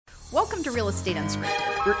Welcome to Real Estate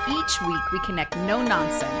Unscripted, where each week we connect no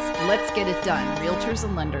nonsense, let's get it done realtors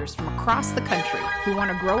and lenders from across the country who want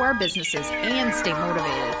to grow our businesses and stay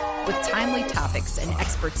motivated with timely topics and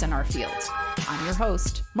experts in our fields. I'm your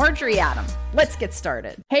host, Marjorie Adam. Let's get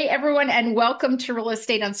started. Hey, everyone, and welcome to Real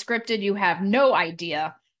Estate Unscripted. You have no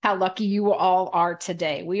idea how lucky you all are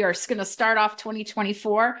today. We are going to start off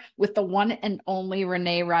 2024 with the one and only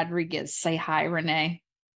René Rodriguez. Say hi, René.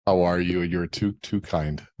 How are you? You're too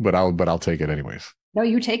kind, but I'll take it anyways. No,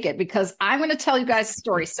 you take it, because I'm going to tell you guys a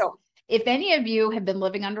story. So if any of you have been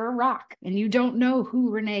living under a rock and you don't know who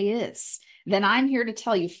René is, then I'm here to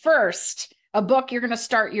tell you first, a book you're going to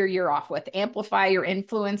start your year off with, Amplify Your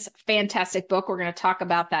Influence. Fantastic book. We're going to talk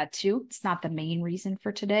about that too. It's not the main reason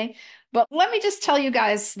for today, but let me just tell you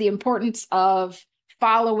guys the importance of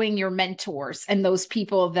following your mentors and those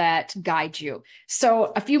people that guide you.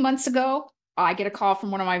 So a few months ago, I get a call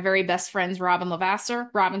from one of my very best friends, Robin Lavasser.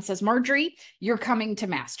 Robin says, Marjorie, you're coming to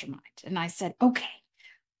Mastermind. And I said, okay,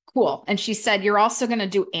 cool. And she said, you're also going to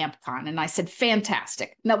do AmpCon. And I said,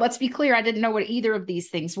 fantastic. Now, let's be clear. I didn't know what either of these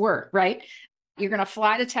things were, right? You're going to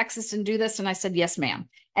fly to Texas and do this. And I said, yes, ma'am.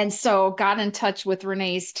 And so got in touch with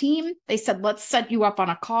René's team. They said, let's set you up on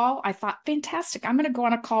a call. I thought, fantastic. I'm going to go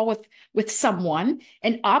on a call with someone,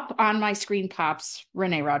 and up on my screen pops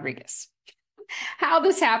René Rodriguez. How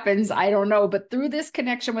this happens, I don't know, but through this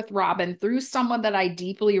connection with Robin, through someone that I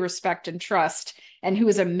deeply respect and trust, and who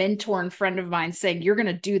is a mentor and friend of mine saying, you're going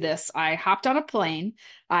to do this, I hopped on a plane,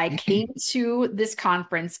 I came to this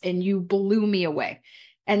conference, and you blew me away.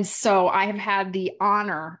 And so I have had the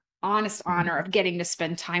honest honor of getting to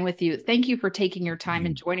spend time with you. Thank you for taking your time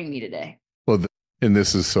and joining me today. Well, and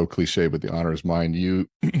this is so cliche, but the honor is mine. You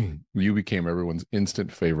became everyone's instant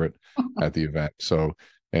favorite at the event. So,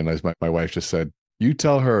 and as my wife just said, you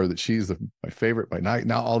tell her that she's my favorite. By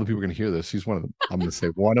now all the people are going to hear this. She's one of them. I'm going to say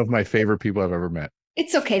one of my favorite people I've ever met.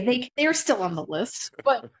 It's okay. They're still on the list,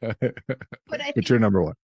 but but you're number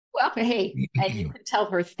one. Well, hey, and you can tell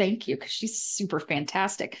her thank you, because she's super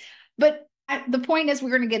fantastic. But the point is, we're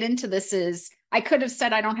going to get into this is, I could have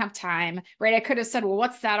said, I don't have time, right? I could have said, well,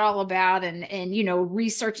 what's that all about? And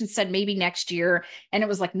research and said, maybe next year. And it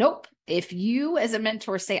was like, nope. If you as a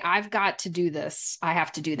mentor say, I've got to do this, I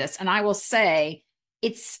have to do this. And I will say,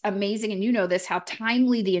 it's amazing. And you know this, how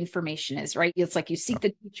timely the information is, right? It's like you seek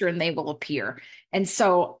the teacher and they will appear. And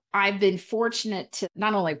so I've been fortunate to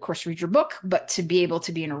not only, of course, read your book, but to be able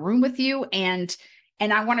to be in a room with you. And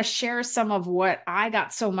I want to share some of what I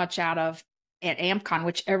got so much out of at AmpCon,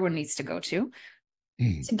 which everyone needs to go to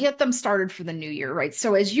get them started for the new year, right?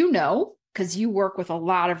 So as you know, because you work with a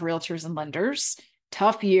lot of realtors and lenders,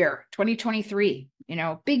 tough year, 2023,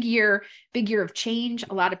 big year of change.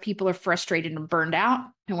 A lot of people are frustrated and burned out.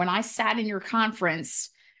 And when I sat in your conference,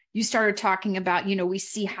 you started talking about, we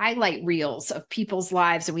see highlight reels of people's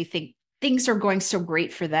lives and we think things are going so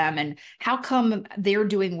great for them. And how come they're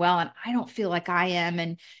doing well and I don't feel like I am?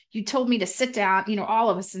 And you told me to sit down, all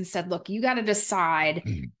of us, and said, look, you got to decide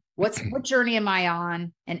what journey am I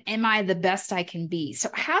on? And am I the best I can be? So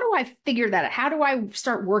how do I figure that out? How do I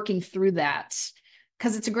start working through that?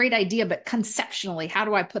 Because it's a great idea, but conceptually, how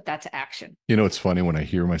do I put that to action? It's funny when I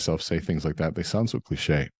hear myself say things like that, they sound so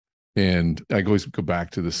cliche. And I always go back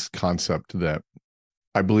to this concept that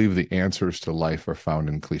I believe the answers to life are found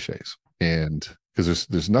in cliches. And because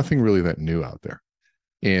there's nothing really that new out there.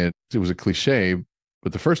 And it was a cliche,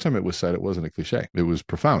 but the first time it was said, it wasn't a cliche. It was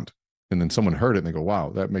profound. And then someone heard it and they go, wow,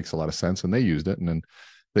 that makes a lot of sense. And they used it. And then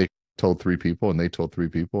they told three people and they told three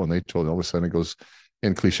people and they told, all of a sudden it goes,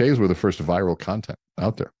 and cliches were the first viral content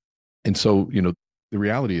out there. And so, the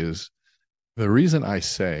reality is, the reason I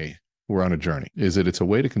say we're on a journey is that it's a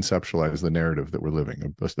way to conceptualize the narrative that we're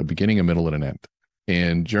living, a beginning, a middle, and an end.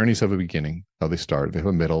 And journeys have a beginning, how they start, they have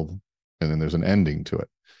a middle, and then there's an ending to it.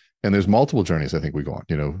 And there's multiple journeys I think we go on.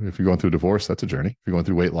 If you're going through divorce, that's a journey. If you're going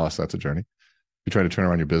through weight loss, that's a journey. If you're trying to turn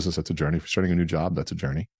around your business, that's a journey. If you're starting a new job, that's a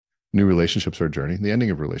journey. New relationships are a journey. The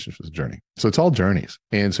ending of relationships is a journey. So it's all journeys.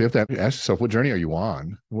 And so you have to ask yourself, what journey are you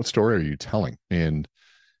on? What story are you telling? And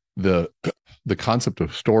the concept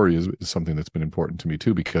of story is something that's been important to me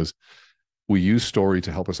too, because we use story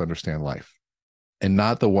to help us understand life. And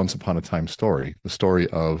not the once upon a time story, the story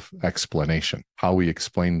of explanation, how we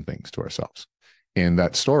explain things to ourselves. And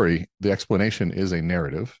that story, the explanation is a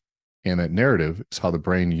narrative. And that narrative is how the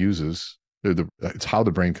brain it's how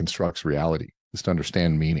the brain constructs reality, is to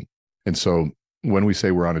understand meaning. And so when we say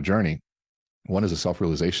we're on a journey, one is a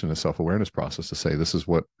self-realization and a self-awareness process to say, this is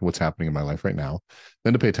what's happening in my life right now.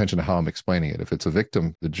 Then to pay attention to how I'm explaining it. If it's a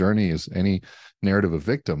victim, the journey is any narrative of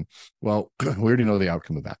victim. Well, we already know the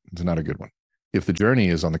outcome of that. It's not a good one. If the journey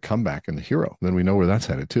is on the comeback and the hero, then we know where that's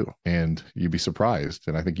headed too. And you'd be surprised,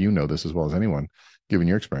 and I think you know this as well as anyone, given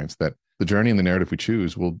your experience, that the journey and the narrative we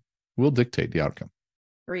choose will dictate the outcome.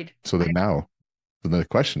 Agreed. So then now the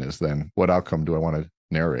question is then, what outcome do I want to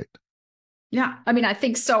narrate? Yeah. I mean, I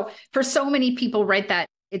think so. For so many people, right, that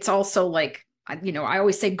it's also like, I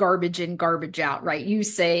always say garbage in, garbage out, right? You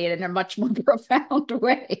say it in a much more profound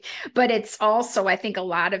way. But it's also, I think a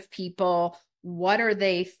lot of people, what are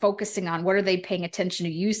they focusing on? What are they paying attention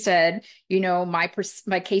to? You said,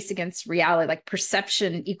 my case against reality, like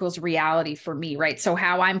perception equals reality for me, right? So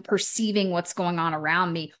how I'm perceiving what's going on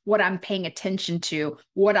around me, what I'm paying attention to,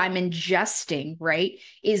 what I'm ingesting, right,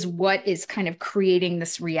 is what is kind of creating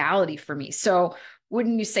this reality for me. So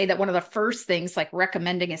wouldn't you say that one of the first things like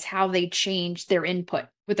recommending is how they change their input,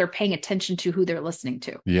 what they're paying attention to, who they're listening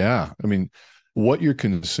to? Yeah. I mean, what you're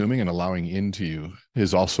consuming and allowing into you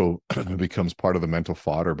is also becomes part of the mental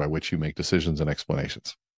fodder by which you make decisions and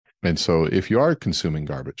explanations. And so if you are consuming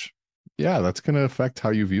garbage, yeah, that's going to affect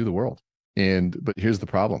how you view the world. But here's the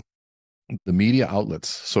problem. The media outlets,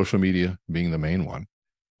 social media being the main one,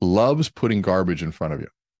 loves putting garbage in front of you.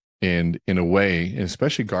 And in a way, and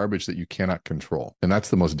especially garbage that you cannot control. And that's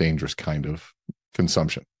the most dangerous kind of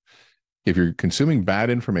consumption. If you're consuming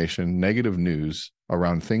bad information, negative news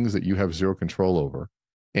around things that you have zero control over,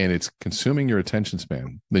 and it's consuming your attention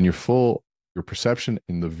span, then your perception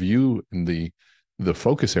and the view and the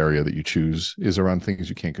focus area that you choose is around things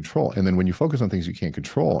you can't control. And then when you focus on things you can't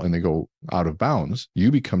control and they go out of bounds,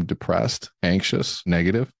 you become depressed, anxious,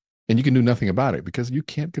 negative, and you can do nothing about it because you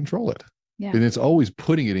can't control it. Yeah. And it's always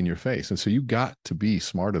putting it in your face. And so you got to be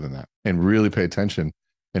smarter than that and really pay attention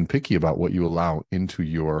and picky about what you allow into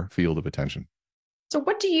your field of attention. So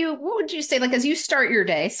what would you say, like, as you start your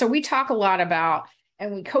day? So we talk a lot about,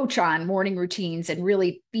 and we coach on morning routines and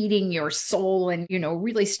really feeding your soul and,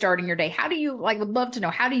 really starting your day. How do you, like, would love to know,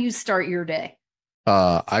 how do you start your day?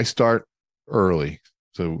 I start early.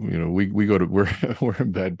 So, we go to, we're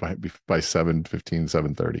in bed by 7:15,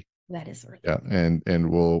 7:30. That is early. Yeah. And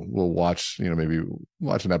we'll watch, maybe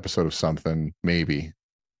watch an episode of something, maybe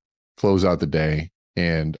close out the day.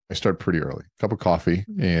 And I start pretty early, cup of coffee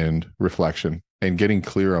and reflection and getting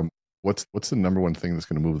clear on what's the number one thing that's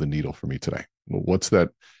going to move the needle for me today. What's that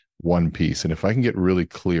one piece? And if I can get really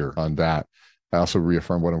clear on that, I also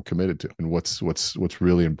reaffirm what I'm committed to and what's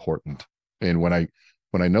really important. And when I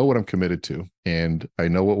know what I'm committed to and I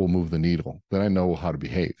know what will move the needle, then I know how to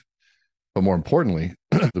behave. But more importantly,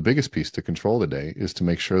 the biggest piece to control the day is to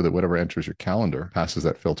make sure that whatever enters your calendar passes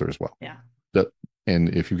that filter as well. Yeah.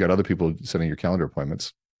 And if you've got other people setting your calendar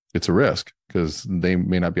appointments, it's a risk because they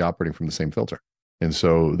may not be operating from the same filter. And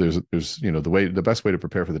so there's the best way to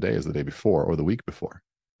prepare for the day is the day before or the week before,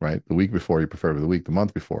 right? The week before you prepare for the week, the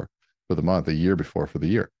month before for the month, the year before for the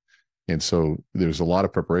year. And so there's a lot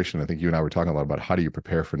of preparation. I think you and I were talking a lot about how do you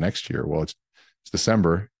prepare for next year? Well, it's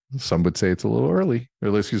December. Some would say it's a little early, or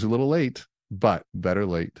a little late, but better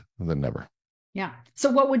late than never. Yeah.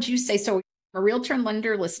 So what would you say? So a realtor and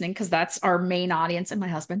lender listening, because that's our main audience and my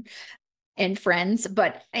husband and friends.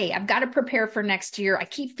 But hey, I've got to prepare for next year. I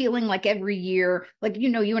keep feeling like every year, like,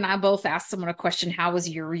 you and I both asked someone a question, how was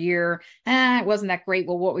your year? It wasn't that great.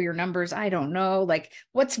 Well, what were your numbers? I don't know. Like,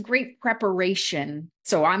 what's great preparation?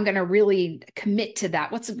 So I'm going to really commit to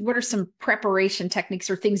that. What are some preparation techniques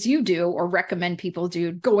or things you do or recommend people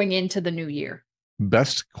do going into the new year?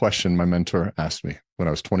 Best question my mentor asked me when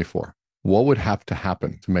I was 24. What would have to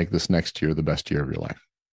happen to make this next year the best year of your life?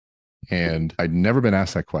 And I'd never been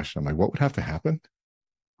asked that question. I'm like, what would have to happen?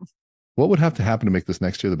 What would have to happen to make this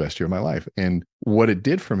next year the best year of my life? And what it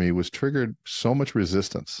did for me was triggered so much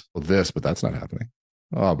resistance. Well, but that's not happening.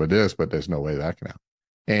 Oh, but there's no way that can happen.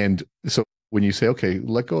 And so when you say, okay,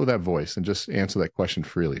 let go of that voice and just answer that question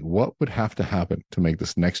freely, what would have to happen to make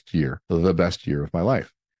this next year the best year of my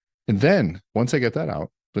life? And then once I get that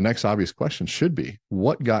out, the next obvious question should be,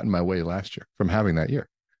 what got in my way last year from having that year?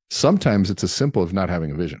 Sometimes it's as simple as not having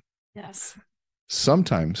a vision. Yes.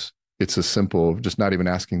 Sometimes it's as simple as just not even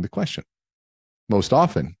asking the question. Most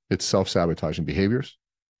often it's self-sabotaging behaviors,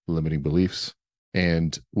 limiting beliefs,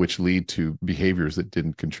 and which lead to behaviors that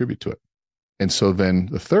didn't contribute to it. And so then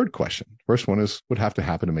the third question, first one is, what would have to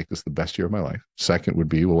happen to make this the best year of my life? Second would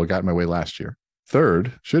be, well, what got in my way last year?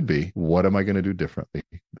 Third should be, what am I going to do differently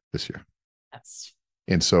this year? Yes.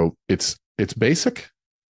 And so it's basic,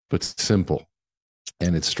 but simple,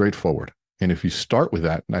 and it's straightforward. And if you start with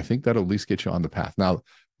that, and I think that'll at least get you on the path. Now,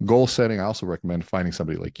 goal setting, I also recommend finding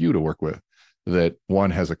somebody like you to work with that, one,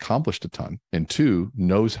 has accomplished a ton, and two,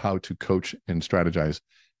 knows how to coach and strategize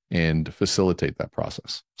and facilitate that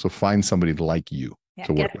process. So find somebody like you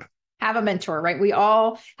to work with. have a mentor, right? We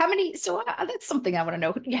all, how many, so that's something I want to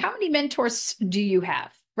know. How many mentors do you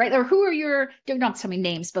have, right? Or who are your, you don't have to tell me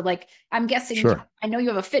names, but like, I'm guessing, Sure. I know you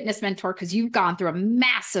have a fitness mentor because you've gone through a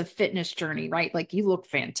massive fitness journey, right? Like you look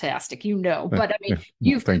fantastic, but I mean,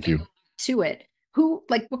 you've Thank you. to it. Who,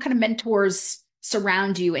 like, what kind of mentors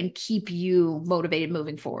surround you and keep you motivated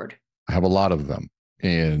moving forward? I have a lot of them.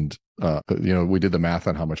 And, we did the math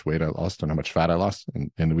on how much weight I lost and how much fat I lost.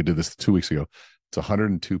 And we did this 2 weeks ago. It's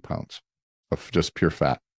 102 pounds of just pure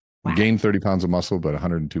fat. Wow. Gained 30 pounds of muscle, but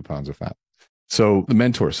 102 pounds of fat. So the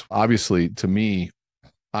mentors, obviously, to me,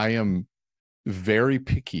 I am very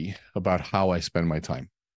picky about how I spend my time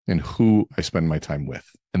and who I spend my time with.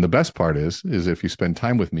 And the best part is if you spend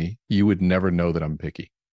time with me, you would never know that I'm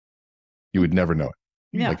picky. You would never know it.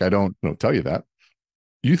 Yeah. Like I don't tell you that.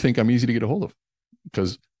 You think I'm easy to get a hold of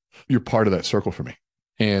because you're part of that circle for me.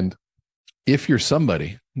 And if you're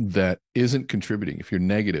somebody that isn't contributing, if you're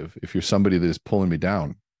negative, if you're somebody that is pulling me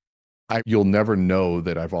down, you'll never know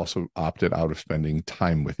that I've also opted out of spending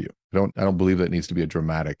time with you. I don't believe that needs to be a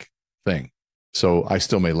dramatic thing. So I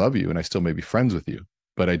still may love you and I still may be friends with you,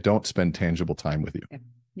 but I don't spend tangible time with you.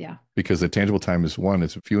 Yeah. Because the tangible time is, one,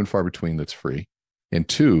 it's few and far between that's free. And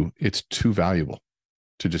two, it's too valuable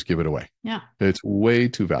to just give it away. Yeah. It's way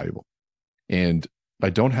too valuable. And I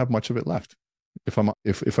don't have much of it left. If I'm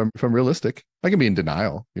realistic, I can be in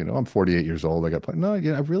denial. I'm 48 years old. I got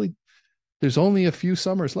there's only a few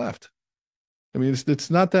summers left. I mean, it's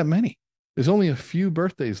not that many. There's only a few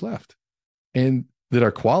birthdays left and that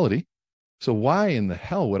are quality. So why in the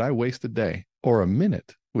hell would I waste a day or a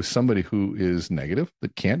minute with somebody who is negative,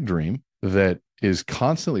 that can't dream, that is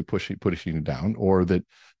constantly pushing you down, or that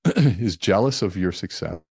is jealous of your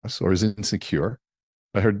success or is insecure?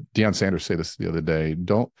 I heard Deion Sanders say this the other day.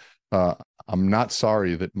 I'm not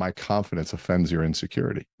sorry that my confidence offends your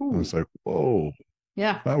insecurity. I was like, whoa.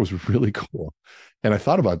 Yeah. That was really cool. And I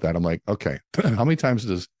thought about that. I'm like, okay, how many times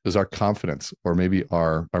does our confidence or maybe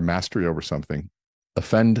our mastery over something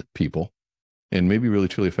offend people and maybe really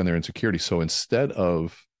truly offend their insecurity? So instead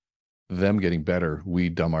of them getting better, we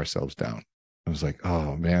dumb ourselves down. I was like,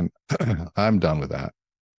 oh man, I'm done with that.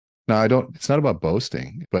 Now it's not about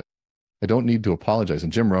boasting, but I don't need to apologize.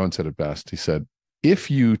 And Jim Rohn said it best. He said,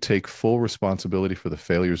 if you take full responsibility for the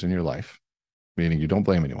failures in your life, meaning you don't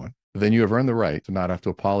blame anyone, then you have earned the right to not have to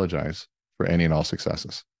apologize for any and all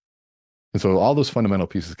successes. And so all those fundamental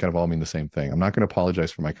pieces kind of all mean the same thing. I'm not going to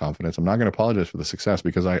apologize for my confidence. I'm not going to apologize for the success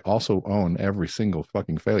because I also own every single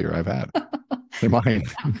fucking failure I've had. They're mine.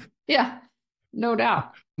 Yeah, no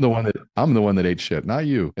doubt. I'm the one that ate shit, not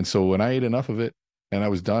you. And so when I ate enough of it and I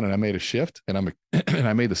was done and I made a shift and and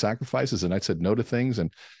I made the sacrifices and I said no to things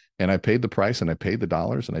and I paid the price and I paid the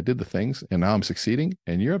dollars and I did the things and now I'm succeeding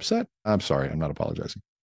and you're upset. I'm sorry. I'm not apologizing.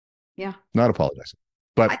 Yeah. Not apologizing.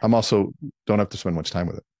 But I'm also don't have to spend much time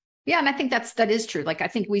with it. Yeah. And I think that is true. Like, I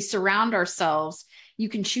think we surround ourselves. You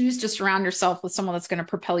can choose to surround yourself with someone that's going to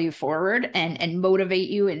propel you forward and motivate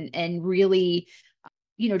you and really,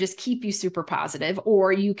 just keep you super positive.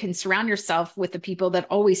 Or you can surround yourself with the people that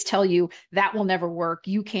always tell you that will never work.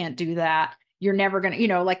 You can't do that. You're never going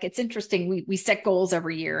to, like, it's interesting. We set goals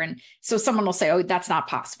every year. And so someone will say, oh, that's not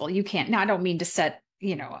possible. You can't. Now, I don't mean to set,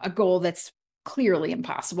 a goal that's clearly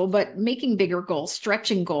impossible, but making bigger goals,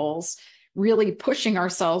 stretching goals, really pushing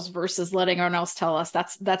ourselves versus letting everyone else tell us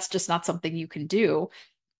that's just not something you can do.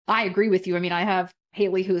 I agree with you. I mean, I have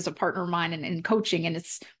Haley, who is a partner of mine in coaching, and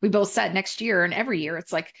we both said next year and every year,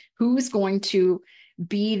 it's like, who's going to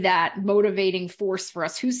be that motivating force for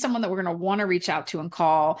us? Who's someone that we're going to want to reach out to and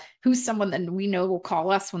call? Who's someone that we know will call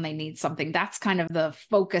us when they need something? That's kind of the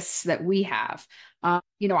focus that we have.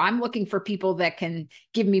 I'm looking for people that can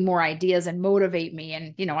give me more ideas and motivate me.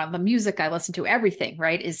 And, on the music I listen to, everything,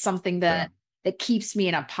 right, is something that keeps me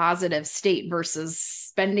in a positive state versus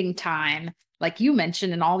spending time, like you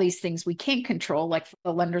mentioned, and all these things we can't control, like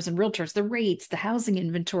the lenders and realtors, the rates, the housing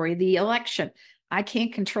inventory, the election. I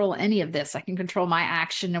can't control any of this. I can control my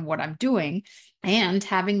action and what I'm doing and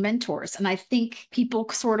having mentors. And I think people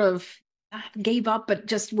sort of gave up, but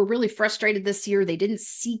just were really frustrated this year. They didn't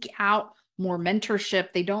seek out more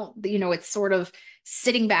mentorship. They don't, it's sort of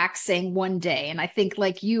sitting back saying one day. And I think,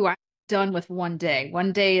 like you, I'm done with one day.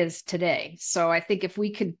 One day is today. So I think if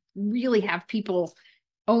we could really have people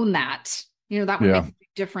own that, that would make a big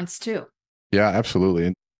difference too. Yeah,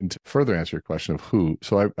 absolutely. And to further answer your question of who,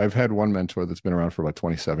 so I've had one mentor that's been around for about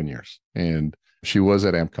 27 years, and she was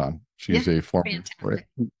at AmpCon. She's a former, right?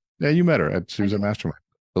 Yeah, you met her. She was a mastermind.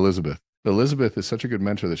 Elizabeth. Elizabeth is such a good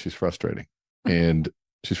mentor that she's frustrating, and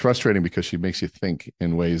she's frustrating because she makes you think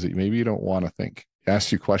in ways that maybe you don't want to think.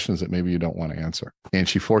 asks you questions that maybe you don't want to answer. And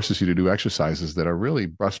she forces you to do exercises that are really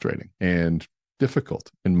frustrating and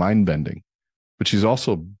difficult and mind bending. But she's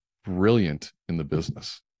also brilliant in the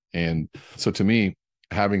business. And so to me,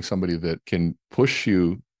 having somebody that can push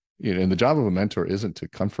you, and the job of a mentor isn't to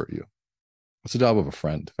comfort you. It's the job of a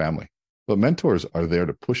friend, family. But mentors are there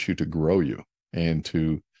to push you, to grow you, and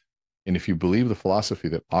if you believe the philosophy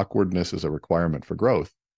that awkwardness is a requirement for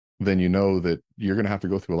growth, then you know that you're going to have to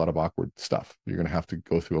go through a lot of awkward stuff. You're going to have to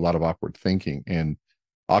go through a lot of awkward thinking. And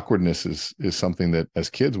awkwardness is something that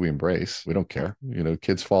as kids we embrace. We don't care.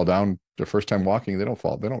 Kids fall down their first time walking. They don't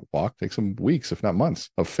fall. They don't walk. It takes them weeks, if not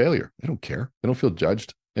months, of failure. They don't care. They don't feel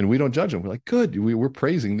judged. And we don't judge them. We're like, good. We're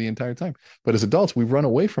praising the entire time. But as adults, we run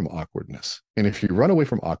away from awkwardness. And if you run away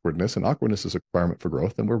from awkwardness, and awkwardness is a requirement for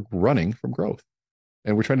growth, then we're running from growth.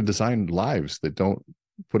 And we're trying to design lives that don't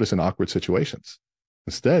put us in awkward situations.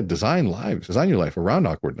 Instead, design your life around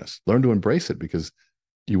awkwardness. Learn to embrace it, because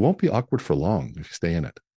you won't be awkward for long if you stay in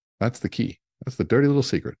it. That's the key. That's the dirty little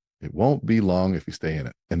secret. It won't be long if you stay in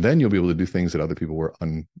it. And then you'll be able to do things that other people were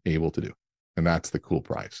unable to do. And that's the cool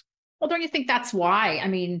prize. Well, don't you think that's why? I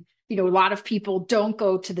mean, a lot of people don't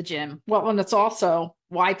go to the gym. Well, and it's also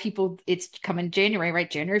why it's coming January, right?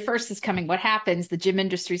 January 1st is coming. What happens? The gym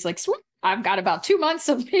industry is like, swoop, I've got about 2 months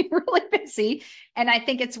of being really busy. And I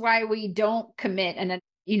think it's why we don't commit. And,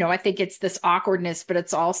 I think it's this awkwardness, but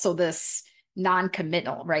it's also this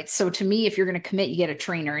non-committal, right? So to me, if you're going to commit, you get a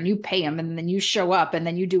trainer and you pay them, and then you show up, and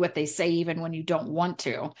then you do what they say, even when you don't want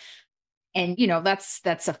to. And, that's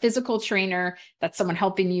a physical trainer. That's someone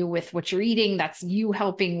helping you with what you're eating. That's you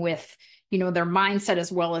helping with, their mindset,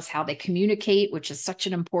 as well as how they communicate, which is such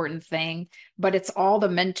an important thing. But it's all the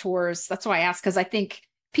mentors. That's why I ask, because I think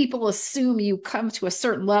people assume you come to a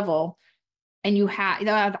certain level and you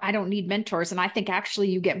have, I don't need mentors. And I think actually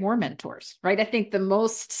you get more mentors, right? I think the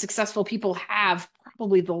most successful people have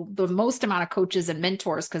probably the most amount of coaches and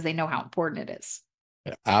mentors, because they know how important it is.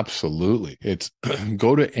 Absolutely. It's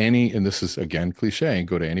go to any, and this is again cliche,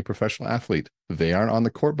 go to any professional athlete. They aren't on the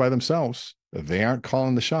court by themselves. They aren't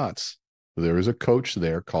calling the shots. There is a coach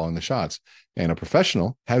there calling the shots. And a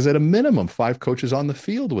professional has at a minimum 5 coaches on the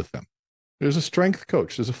field with them. There's a strength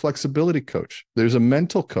coach. There's a flexibility coach. There's a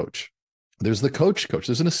mental coach. There's the coach.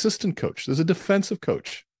 There's an assistant coach. There's a defensive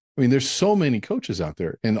coach. I mean, there's so many coaches out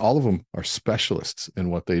there, and all of them are specialists in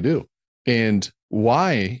what they do. And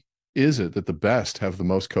why is it that the best have the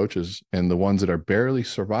most coaches and the ones that are barely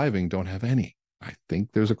surviving don't have any? I think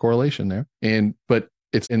there's a correlation there. And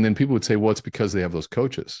then people would say, well, it's because they have those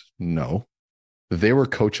coaches. No, they were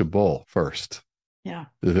coachable first. Yeah.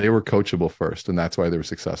 They were coachable first, and that's why they were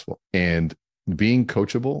successful. And being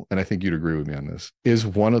coachable, and I think you'd agree with me on this, is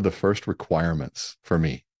one of the first requirements for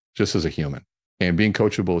me, just as a human. And being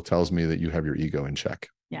coachable tells me that you have your ego in check.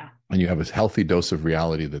 Yeah. And you have a healthy dose of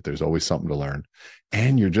reality that there's always something to learn.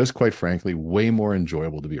 And you're just, quite frankly, way more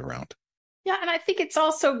enjoyable to be around. Yeah. And I think it's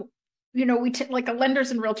also, like a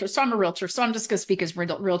lenders and realtors. So I'm a realtor, so I'm just going to speak as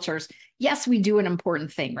realtors. Yes, we do an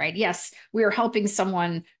important thing, right? Yes, we are helping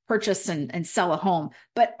someone purchase and sell a home,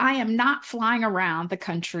 but I am not flying around the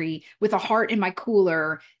country with a heart in my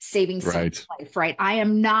cooler, saving someone's life, right? I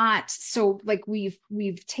am not. So like we've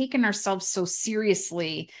taken ourselves so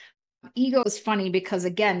seriously. Ego is funny because,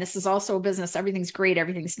 again, this is also a business. Everything's great.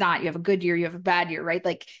 Everything's not. You have a good year, you have a bad year, right?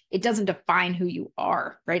 Like it doesn't define who you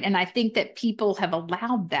are, right? And I think that people have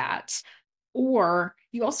allowed that. Or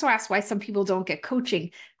you also ask why some people don't get coaching.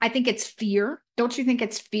 I think it's fear. Don't you think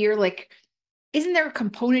it's fear? Like, isn't there a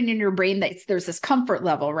component in your brain that there's this comfort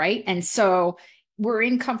level, right? And so we're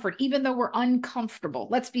in comfort, even though we're uncomfortable.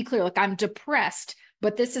 Let's be clear. Like I'm depressed,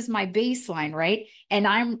 but this is my baseline, right? And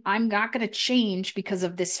I'm not going to change because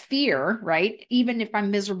of this fear, right? Even if I'm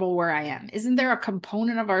miserable where I am. Isn't there a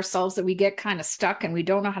component of ourselves that we get kind of stuck and we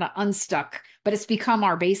don't know how to unstuck, but it's become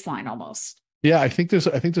our baseline almost? Yeah, I think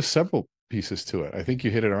there's several pieces to it. I think you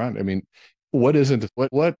hit it around. I mean, what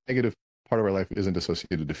negative part of our life isn't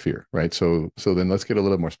associated to fear, right? So then let's get a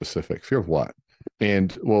little more specific. Fear of what?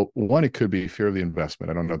 And well, one, it could be fear of the investment.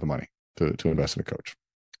 I don't have the money to invest in a coach.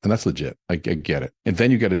 And that's legit. I get it. And then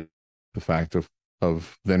you get the fact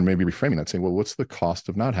of then maybe reframing that, saying, well, what's the cost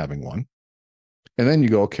of not having one? And then you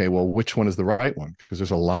go, okay, well, which one is the right one? Because there's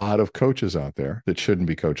a lot of coaches out there that shouldn't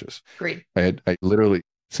be coaches. Great. I literally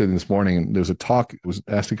sitting this morning, and there was a talk, was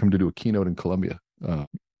asked to come to do a keynote in Colombia,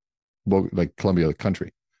 like Colombia, the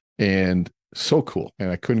country. And so cool. And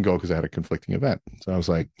I couldn't go because I had a conflicting event. So I was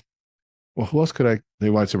like, well, who else could they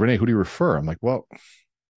wanted to say, René, who do you refer? I'm like, well,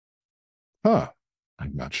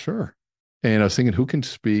 I'm not sure. And I was thinking, who can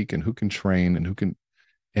speak and who can train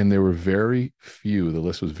and there were very few, the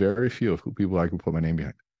list was very few of who people I could put my name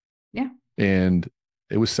behind. Yeah. And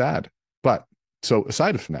it was sad. But so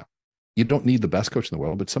aside from that, you don't need the best coach in the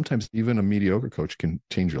world, but sometimes even a mediocre coach can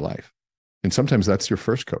change your life. And sometimes that's your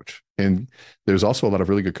first coach. And there's also a lot of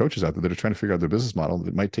really good coaches out there that are trying to figure out their business model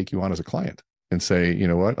that might take you on as a client and say, you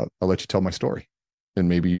know what, I'll let you tell my story. And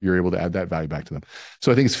maybe you're able to add that value back to them.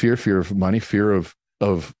 So I think it's fear of money, fear of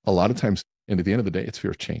a lot of times. And at the end of the day, it's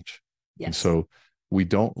fear of change. Yes. And so we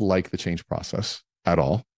don't like the change process at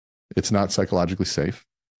all. It's not psychologically safe.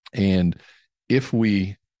 And if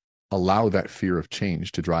we allow that fear of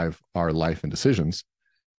change to drive our life and decisions,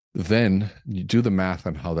 then you do the math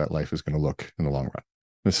on how that life is going to look in the long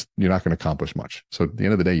run. You're not going to accomplish much. So at the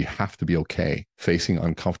end of the day, you have to be okay facing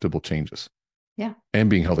uncomfortable changes. Yeah. And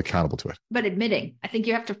being held accountable to it. But admitting, I think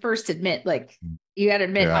you have to first admit, like, you got to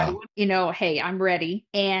admit, hey, I'm ready.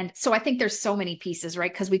 And so I think there's so many pieces,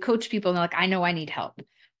 right? Because we coach people and they're like, I know I need help.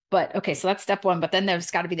 But okay, so that's step one, but then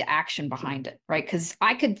there's got to be the action behind it, right? Because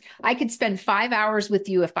I could spend 5 hours with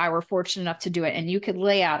you if I were fortunate enough to do it. And you could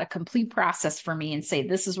lay out a complete process for me and say,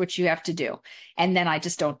 this is what you have to do. And then I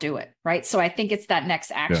just don't do it, right? So I think it's that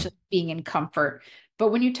next action, being in comfort.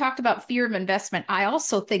 But when you talked about fear of investment, I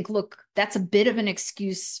also think, look, that's a bit of an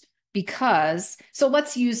excuse because, so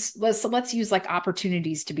let's use like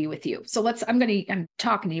opportunities to be with you. So I'm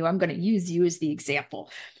talking to you. I'm going to use you as the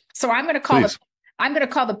example. So I'm going to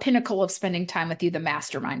call the pinnacle of spending time with you the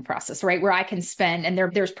mastermind process, right? Where I can spend, and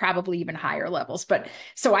there's probably even higher levels, but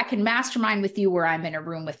so I can mastermind with you where I'm in a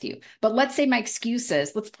room with you. But let's say my excuse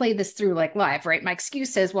is, let's play this through like live, right? My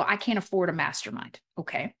excuse is, well, I can't afford a mastermind.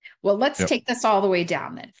 Okay. Well, let's take this all the way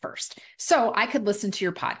down then first. So I could listen to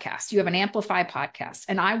your podcast. You have an Amplify podcast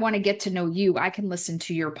and I want to get to know you. I can listen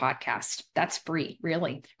to your podcast. That's free,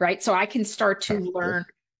 really, right? So I can start to learn.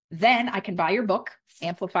 Then I can buy your book,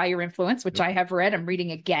 Amplify Your Influence, which I have read. I'm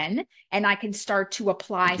reading again, and I can start to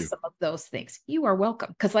apply some of those things. You are welcome.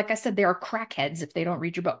 Because like I said, there are crackheads if they don't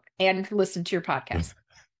read your book and listen to your podcast.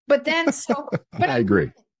 But then, but I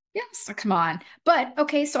agree. Yes, come on. But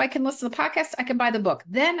okay, so I can listen to the podcast. I can buy the book.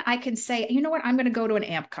 Then I can say, you know what? I'm going to go to an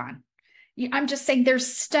AmpCon. I'm just saying there's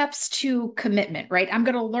steps to commitment, right? I'm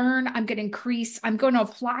going to learn, I'm going to increase, I'm going to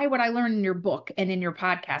apply what I learned in your book and in your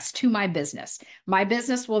podcast to my business. My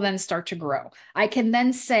business will then start to grow. I can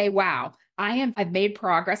then say, wow, I've made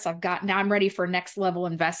progress. Now I'm ready for next level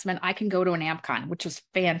investment. I can go to an AmpCon, which is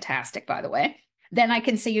fantastic, by the way. Then I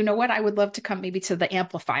can say, you know what? I would love to come maybe to the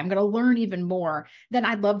Amplify. I'm going to learn even more. Then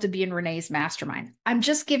I'd love to be in Renee's mastermind. I'm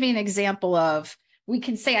just giving an example of, we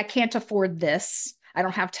can say, I can't afford this. I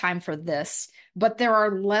don't have time for this, but there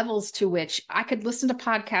are levels to which I could listen to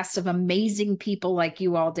podcasts of amazing people like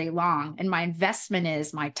you all day long. And my investment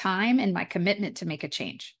is my time and my commitment to make a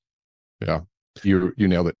change. Yeah, you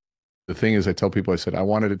nailed it. The thing is, I tell people, I said, I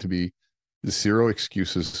wanted it to be 0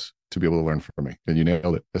 excuses to be able to learn from me. And you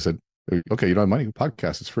nailed it. I said, okay, you don't have money,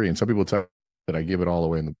 podcast, it's free. And some people tell that I give it all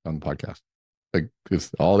away on the podcast. Like, it's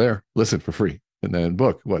all there. Listen for free. And then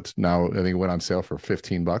book, what's now, I think it went on sale for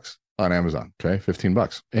 $15 on Amazon. Okay.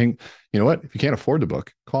 $15. And you know what? If you can't afford the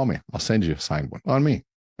book, call me. I'll send you a signed one on me.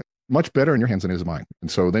 Much better in your hands than it is mine. And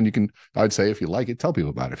so then I'd say, if you like it, tell people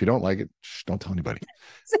about it. If you don't like it, don't tell anybody.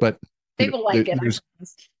 But they will like it.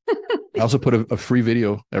 I also put a free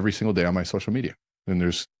video every single day on my social media. And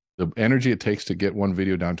there's the energy it takes to get one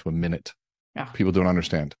video down to a minute. Yeah. People don't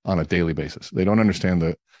understand on a daily basis. They don't understand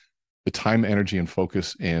the time, energy, and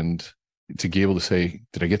focus, and to be able to say,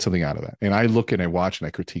 did I get something out of that? And I look and I watch and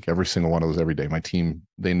I critique every single one of those every day. My team,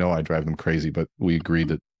 they know I drive them crazy, but we agree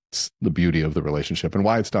that it's the beauty of the relationship and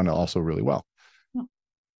why it's done also really well. Yeah.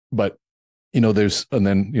 But, and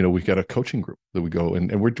then, we've got a coaching group that we go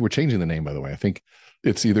and we're changing the name, by the way. I think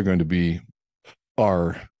it's either going to be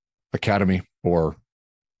our academy or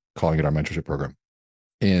calling it our mentorship program.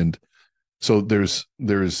 And so there's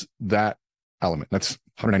that element. That's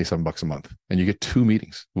 $197 a month. And you get 2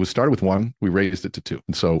 meetings. We started with 1, we raised it to 2.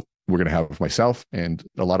 And so we're going to have myself and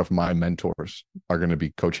a lot of my mentors are going to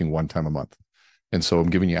be coaching 1 time a month. And so I'm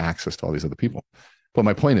giving you access to all these other people. But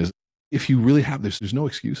my point is, if you really have this, there's no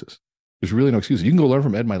excuses. There's really no excuses. You can go learn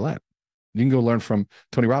from Ed Milet. You can go learn from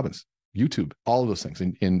Tony Robbins, YouTube, all of those things.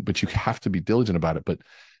 But you have to be diligent about it. But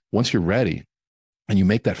once you're ready and you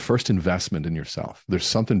make that first investment in yourself, there's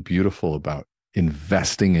something beautiful about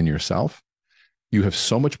investing in yourself. You have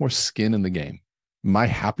so much more skin in the game. My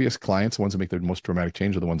happiest clients, the ones that make their most dramatic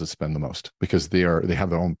change, are the ones that spend the most because they have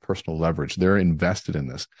their own personal leverage. They're invested in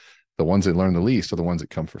this. The ones that learn the least are the ones that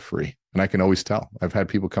come for free. And I can always tell. I've had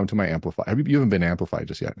people come to my Amplify. You haven't been Amplified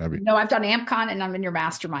just yet, have you? No, I've done AmpCon and I'm in your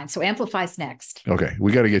mastermind. So Amplify's next. Okay.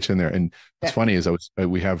 We got to get you in there. And what's funny is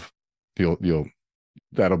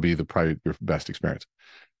that'll be probably your best experience.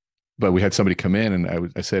 But we had somebody come in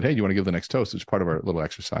and I said, hey, do you want to give the next toast? It's part of our little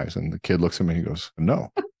exercise. And the kid looks at me and he goes,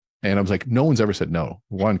 no. And I was like, no one's ever said no.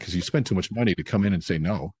 One, because you spend too much money to come in and say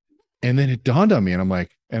no. And then it dawned on me and I'm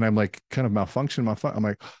like, kind of malfunction. I'm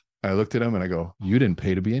like, I looked at him and I go, you didn't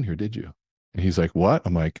pay to be in here, did you? And he's like, what?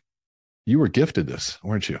 I'm like, you were gifted this,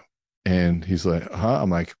 weren't you? And he's like, huh? I'm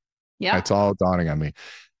like, yeah, it's all dawning on me.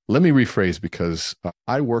 Let me rephrase, because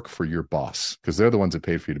I work for your boss, because they're the ones that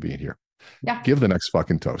paid for you to be in here. Yeah. Give the next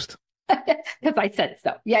fucking toast. Because I said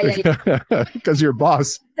so. Yeah. Because your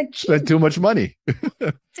boss spent too much money.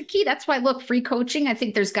 It's a key. That's why, look, free coaching, I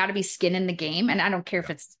think there's got to be skin in the game. And I don't care if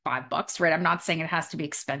it's $5, right? I'm not saying it has to be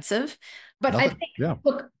expensive. But I think,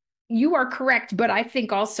 look, you are correct. But I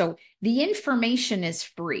think also the information is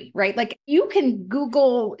free, right? Like you can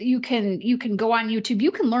Google, you can go on YouTube,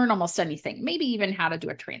 you can learn almost anything, maybe even how to do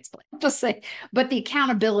a transplant, just say, but the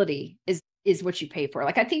accountability is what you pay for.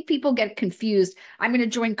 Like, I think people get confused. I'm going to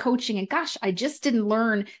join coaching and gosh, I just didn't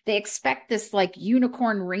learn. They expect this like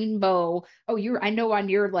unicorn rainbow. Oh, I know on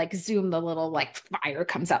your like Zoom, the little like fire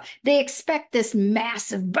comes out. They expect this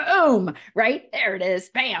massive boom, right? There it is.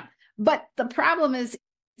 Bam. But the problem is,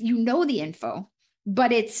 you know, the info,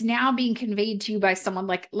 but it's now being conveyed to you by someone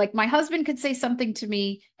like my husband could say something to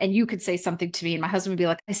me and you could say something to me. And my husband would be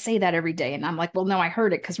like, I say that every day. And I'm like, well, no, I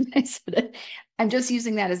heard it because when I said it, I'm just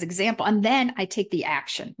using that as example. And then I take the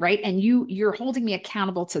action, right? And you're holding me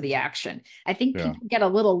accountable to the action. I think people get a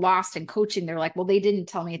little lost in coaching. They're like, well, they didn't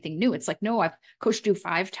tell me anything new. It's like, no, I've coached you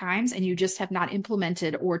 5 times and you just have not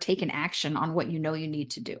implemented or taken action on what you know you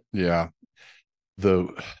need to do. Yeah.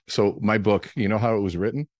 So my book, you know how it was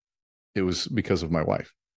written? It was because of my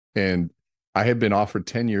wife. And I had been offered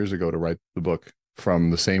 10 years ago to write the book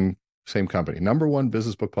from the same company, #1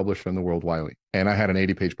 business book publisher in the world, Wiley. And I had an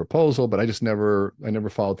 80-page proposal, but I never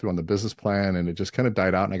followed through on the business plan. And it just kind of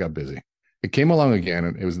died out and I got busy. It came along again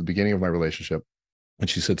and it was the beginning of my relationship. And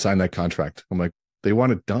she said, sign that contract. I'm like, they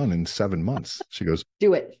want it done in 7 months. She goes,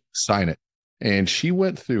 do it, sign it. And she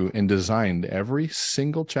went through and designed every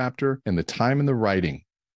single chapter and the time and the writing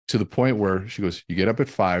to the point where she goes, you get up at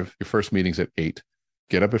 5, your first meeting's at 8.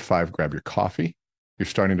 Get up at 5, grab your coffee. You're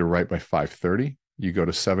starting to write by 5:30. You go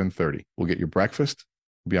to 7:30. We'll get your breakfast.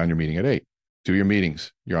 Be on your meeting at 8. Do your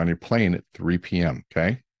meetings. You're on your plane at 3 p.m.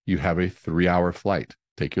 Okay. You have a 3-hour flight.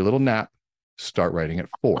 Take your little nap. Start writing at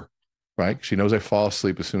 4. Right. She knows I fall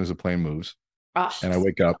asleep as soon as the plane moves. And I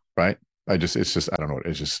wake up. Right. I don't know what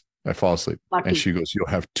it's just. I fall asleep. Lucky. And she goes, you'll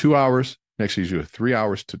have 2 hours. Next, you have 3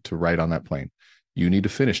 hours to write on that plane. You need to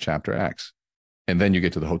finish chapter X. And then you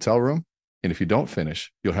get to the hotel room. And if you don't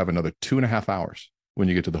finish, you'll have another 2.5 hours when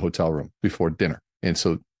you get to the hotel room before dinner. And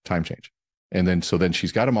so time change. And then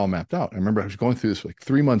she's got them all mapped out. I remember I was going through this like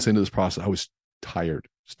 3 months into this process. I was tired.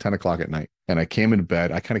 It's 10 o'clock at night. And I came into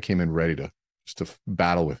bed. I kind of came in ready to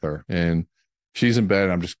battle with her. And she's in bed.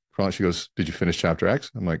 And I'm just crawling. She goes, did you finish chapter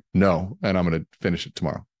X? I'm like, no. And I'm going to finish it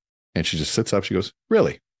tomorrow. And she just sits up. She goes,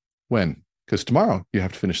 really? When? Because tomorrow you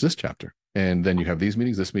have to finish this chapter. And then you have these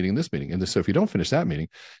meetings, this meeting, this meeting. And so if you don't finish that meeting,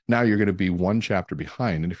 now you're going to be 1 chapter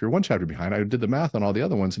behind. And if you're 1 chapter behind, I did the math on all the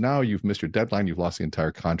other ones. Now you've missed your deadline. You've lost the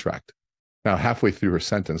entire contract. Now, halfway through her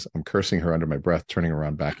sentence, I'm cursing her under my breath, turning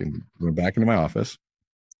around back into my office.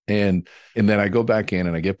 And then I go back in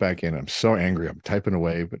and I get back in. I'm so angry. I'm typing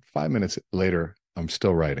away. But 5 minutes later, I'm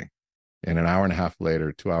still writing. And an hour and a half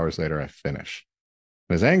later, 2 hours later, I finish.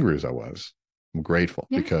 And as angry as I was, I'm grateful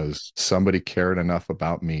because somebody cared enough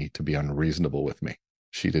about me to be unreasonable with me.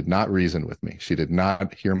 She did not reason with me. She did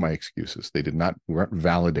not hear my excuses. They weren't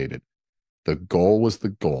validated. The goal was the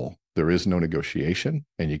goal. There is no negotiation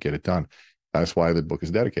and you get it done. That's why the book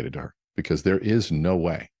is dedicated to her, because there is no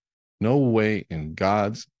way in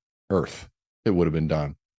God's earth it would have been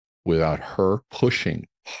done without her pushing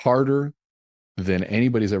harder than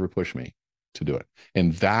anybody's ever pushed me to do it.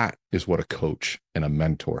 And that is what a coach and a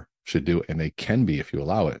mentor should do. And they can be, if you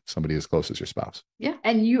allow it, somebody as close as your spouse. Yeah.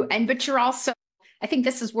 But you're also, I think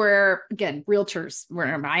this is where, again, realtors,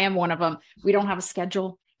 where I am one of them, we don't have a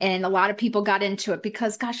schedule. And a lot of people got into it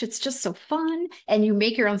because, gosh, it's just so fun. And you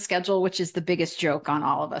make your own schedule, which is the biggest joke on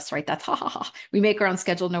all of us, right? That's ha ha ha. We make our own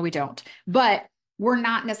schedule. No, we don't. But we're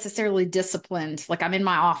not necessarily disciplined. Like I'm in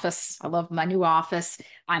my office. I love my new office.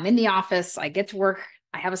 I'm in the office. I get to work.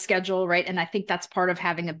 I have a schedule, right? And I think that's part of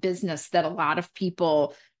having a business that a lot of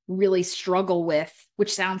people really struggle with,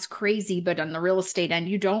 which sounds crazy, but on the real estate end,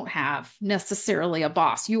 you don't have necessarily a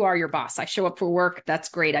boss. You are your boss. I show up for work. That's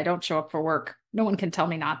great. I don't show up for work. No one can tell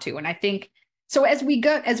me not to. And I think, so as we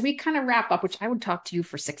kind of wrap up, which I would talk to you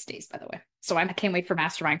for 6 days, by the way. So I can't wait for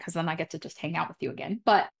Mastermind because then I get to just hang out with you again.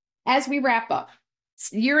 But as we wrap up,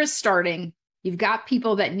 year is starting. You've got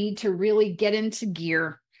people that need to really get into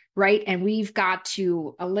gear. right? And we've got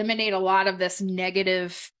to eliminate a lot of this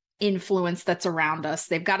negative influence that's around us.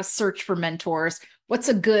 They've got to search for mentors. What's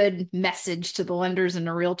a good message to the lenders and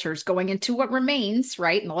the realtors going into what remains,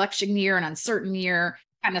 right? An election year, an uncertain year,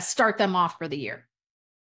 kind of start them off for the year.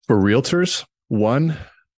 For realtors, one,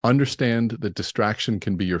 understand that distraction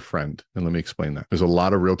can be your friend. And let me explain that. There's a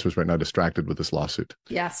lot of realtors right now distracted with this lawsuit.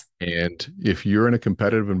 Yes. And if you're in a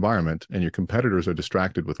competitive environment and your competitors are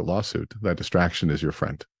distracted with a lawsuit, that distraction is your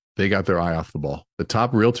friend. They got their eye off the ball. The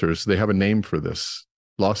top realtors, they have a name for this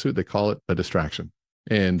lawsuit. They call it a distraction.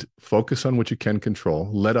 And focus on what you can control.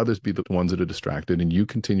 Let others be the ones that are distracted, and you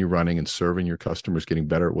continue running and serving your customers, getting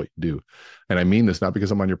better at what you do. And I mean this not because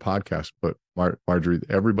I'm on your podcast, but Marjorie,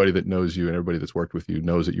 everybody that knows you and everybody that's worked with you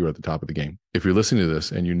knows that you're at the top of the game. If you're listening to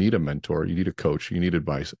this and you need a mentor, you need a coach, you need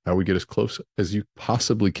advice, I would get as close as you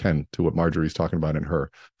possibly can to what Marjorie's talking about in her.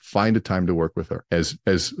 Find a time to work with her. As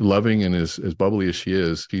loving and as bubbly as she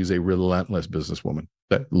is, she's a relentless businesswoman.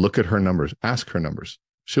 That look at her numbers, ask her numbers.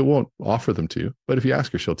 She won't offer them to you, but if you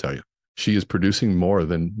ask her, she'll tell you. She is producing more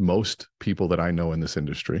than most people that I know in this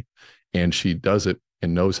industry, and she does it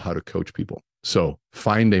and knows how to coach people. So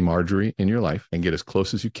find a Marjorie in your life and get as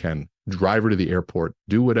close as you can. Drive her to the airport.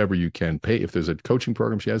 Do whatever you can. Pay. If there's a coaching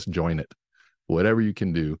program she has, join it. Whatever you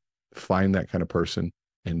can do, find that kind of person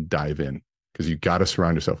and dive in, because you got to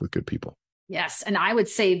surround yourself with good people. Yes. And I would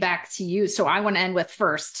say back to you. So I want to end with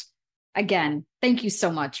first. Again, thank you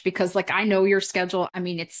so much, because like, I know your schedule. I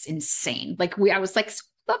mean, it's insane. Like I was like,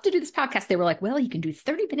 love to do this podcast. They were like, well, you can do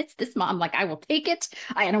 30 minutes this month. I'm like, I will take it.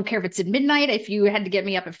 I don't care if it's at midnight. If you had to get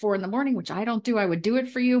me up at 4 a.m, which I don't do, I would do it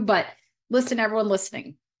for you. But listen, everyone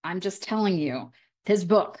listening, I'm just telling you, his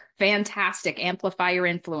book, fantastic. Amplify Your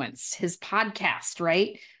Influence. His podcast,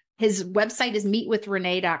 right? His website is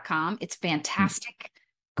meetwithrene.com. It's fantastic.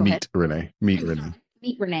 Go ahead. René. Meet René.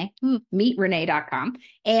 Meet René, meetrene.com.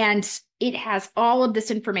 And it has all of this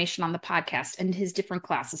information on the podcast and his different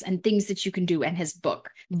classes and things that you can do and his book.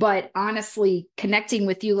 But honestly, connecting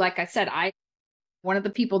with you, like I said, one of the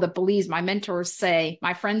people that believes, my mentors say,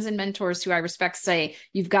 my friends and mentors who I respect say,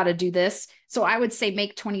 you've got to do this. So I would say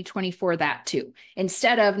make 2024 that too.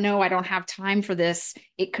 Instead of, no, I don't have time for this.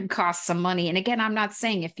 It could cost some money. And again, I'm not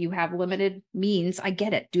saying if you have limited means, I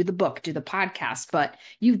get it. Do the book, do the podcast, but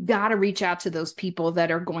you've got to reach out to those people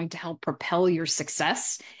that are going to help propel your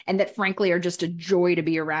success and that frankly are just a joy to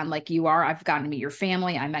be around like you are. I've gotten to meet your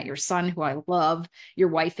family. I met your son, who I love. Your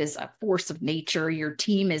wife is a force of nature. Your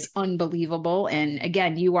team is unbelievable. And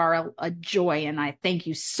again, you are a joy. And I thank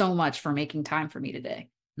you so much for making time for me today.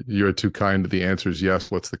 You're too kind. The answer is yes.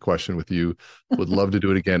 What's the question with you? Would love to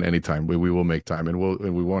do it again anytime. We will make time, and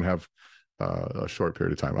we won't have a short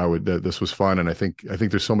period of time. This was fun, and I think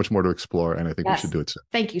there's so much more to explore, and I think we should do it soon.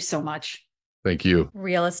 Thank you so much. Thank you.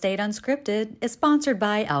 Real Estate Unscripted is sponsored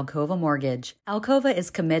by Alcova Mortgage. Alcova is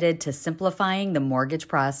committed to simplifying the mortgage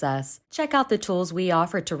process. Check out the tools we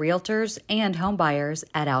offer to realtors and homebuyers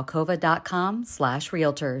at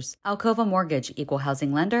alcova.com/realtors. Alcova Mortgage, Equal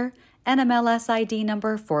Housing Lender, NMLS ID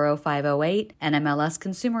number 40508,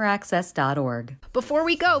 NMLSconsumeraccess.org. Before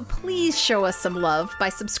we go, please show us some love by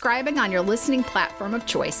subscribing on your listening platform of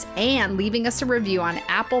choice and leaving us a review on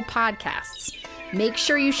Apple Podcasts. Make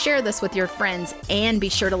sure you share this with your friends and be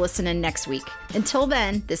sure to listen in next week. Until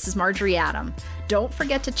then, this is Marjorie Adam. Don't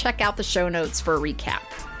forget to check out the show notes for a recap.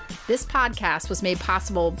 This podcast was made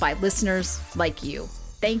possible by listeners like you.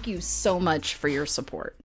 Thank you so much for your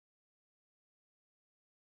support.